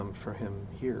did some for him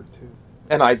here too.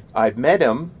 And I've met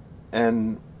him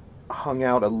and hung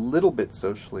out a little bit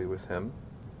socially with him.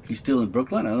 He's still in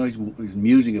Brooklyn? I know he's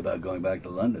musing about going back to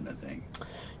London, I think.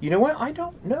 You know what? I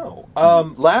don't know.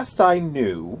 Last I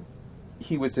knew,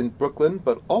 he was in Brooklyn,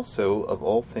 but also, of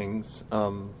all things,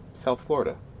 South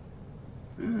Florida.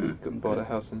 Bought a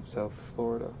house in South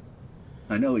Florida.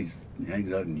 I know he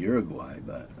hangs out in Uruguay,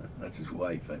 but that's his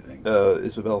wife, I think.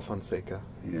 Isabel Fonseca.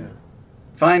 Yeah.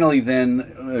 Finally,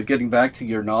 then, getting back to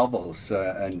your novels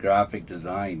and graphic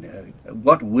design,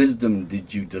 what wisdom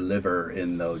did you deliver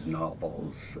in those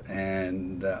novels?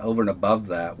 And over and above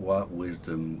that, what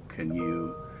wisdom can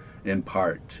you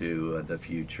impart to the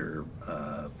future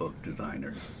book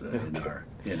designers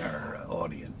in our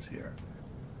audience here?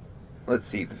 Let's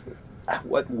see.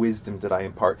 What wisdom did I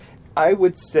impart? I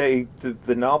would say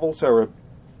the novels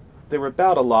they're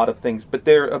about a lot of things, but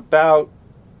they're about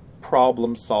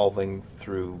problem solving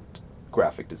through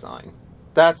graphic design.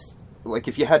 That's, like,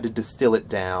 if you had to distill it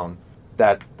down,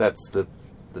 that's the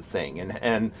thing.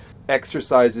 And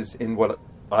exercises in what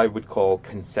I would call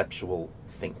conceptual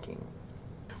thinking,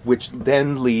 which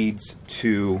then leads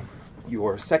to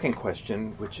your second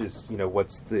question, which is,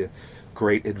 what's the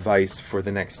great advice for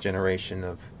the next generation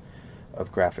of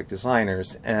graphic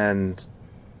designers? And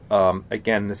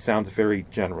again, this sounds very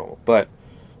general, but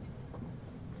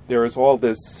there is all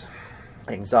this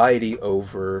anxiety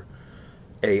over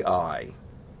AI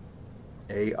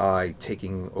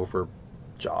taking over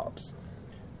jobs,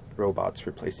 robots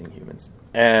replacing humans.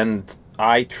 And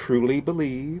I truly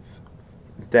believe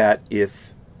that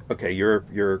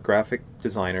you're a graphic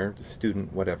designer,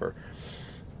 student, whatever,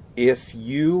 if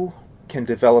you can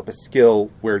develop a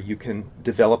skill where you can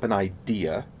develop an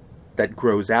idea that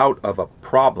grows out of a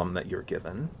problem that you're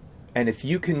given, and if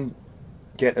you can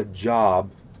get a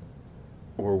job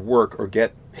or work or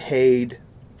get paid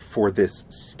for this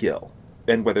skill,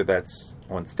 and whether that's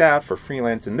on staff or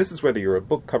freelance, and this is whether you're a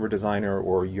book cover designer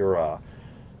or you're a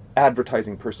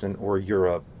advertising person or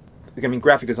you're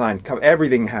graphic design,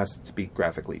 everything has to be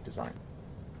graphically designed.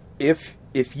 If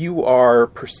you are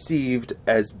perceived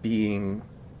as being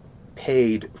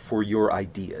paid for your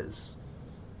ideas,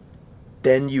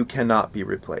 then you cannot be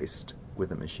replaced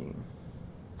with a machine.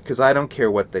 Because I don't care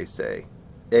what they say,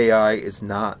 AI is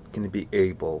not going to be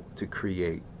able to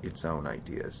create its own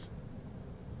ideas.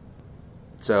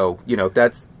 So,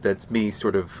 that's me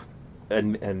sort of,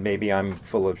 and maybe I'm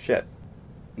full of shit.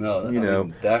 No,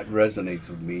 that resonates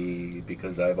with me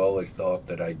because I've always thought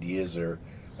that ideas are,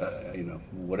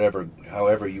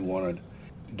 however you want to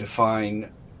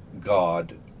define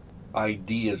God,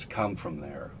 ideas come from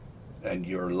there, and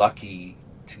you're lucky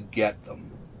to get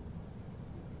them.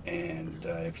 And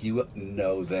if you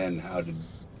know then how to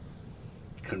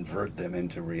convert them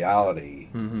into reality.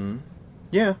 Mm-hmm.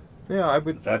 Yeah, Yeah, I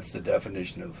would. That's the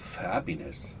definition of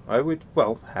happiness.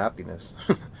 Happiness.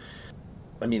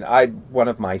 I mean, one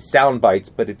of my sound bites,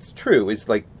 but it's true, is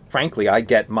like, frankly, I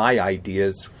get my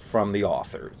ideas from the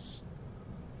authors.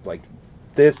 Like,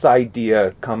 this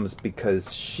idea comes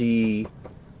because she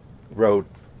wrote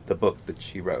the book that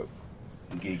she wrote.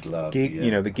 Geek Love.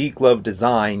 You know, the Geek Love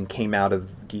design came out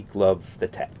of Geek Love, the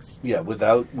text. Yeah,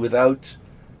 without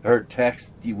her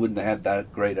text, you wouldn't have had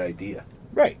that great idea.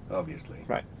 Right. Obviously.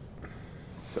 Right.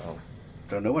 So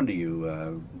no wonder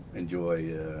you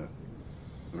enjoy,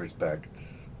 respect,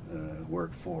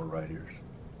 work for writers.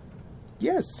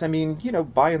 Yes, I mean, you know,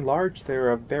 by and large, they're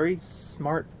a very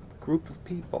smart group of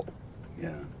people.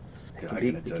 Yeah, I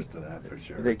can attest to that for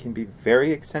sure. They can be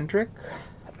very eccentric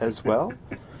as well.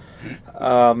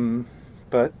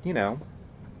 But, you know,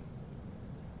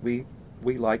 we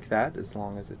like that as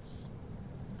long as it's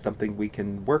something we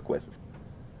can work with.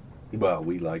 Well,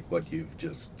 we like what you've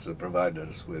just provided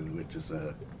us with, which is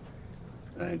an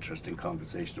interesting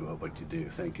conversation about what you do.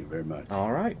 Thank you very much.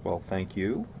 All right. Well, thank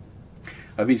you.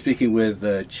 I've been speaking with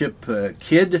Chip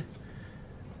Kidd,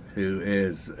 who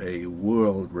is a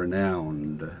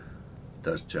world-renowned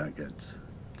dust jacket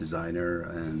designer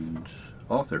and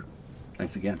author.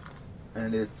 Thanks again.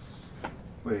 And it's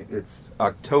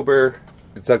October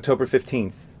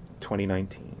 15th,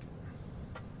 2019.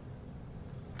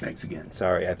 Thanks again.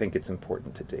 Sorry, I think it's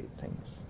important to date things.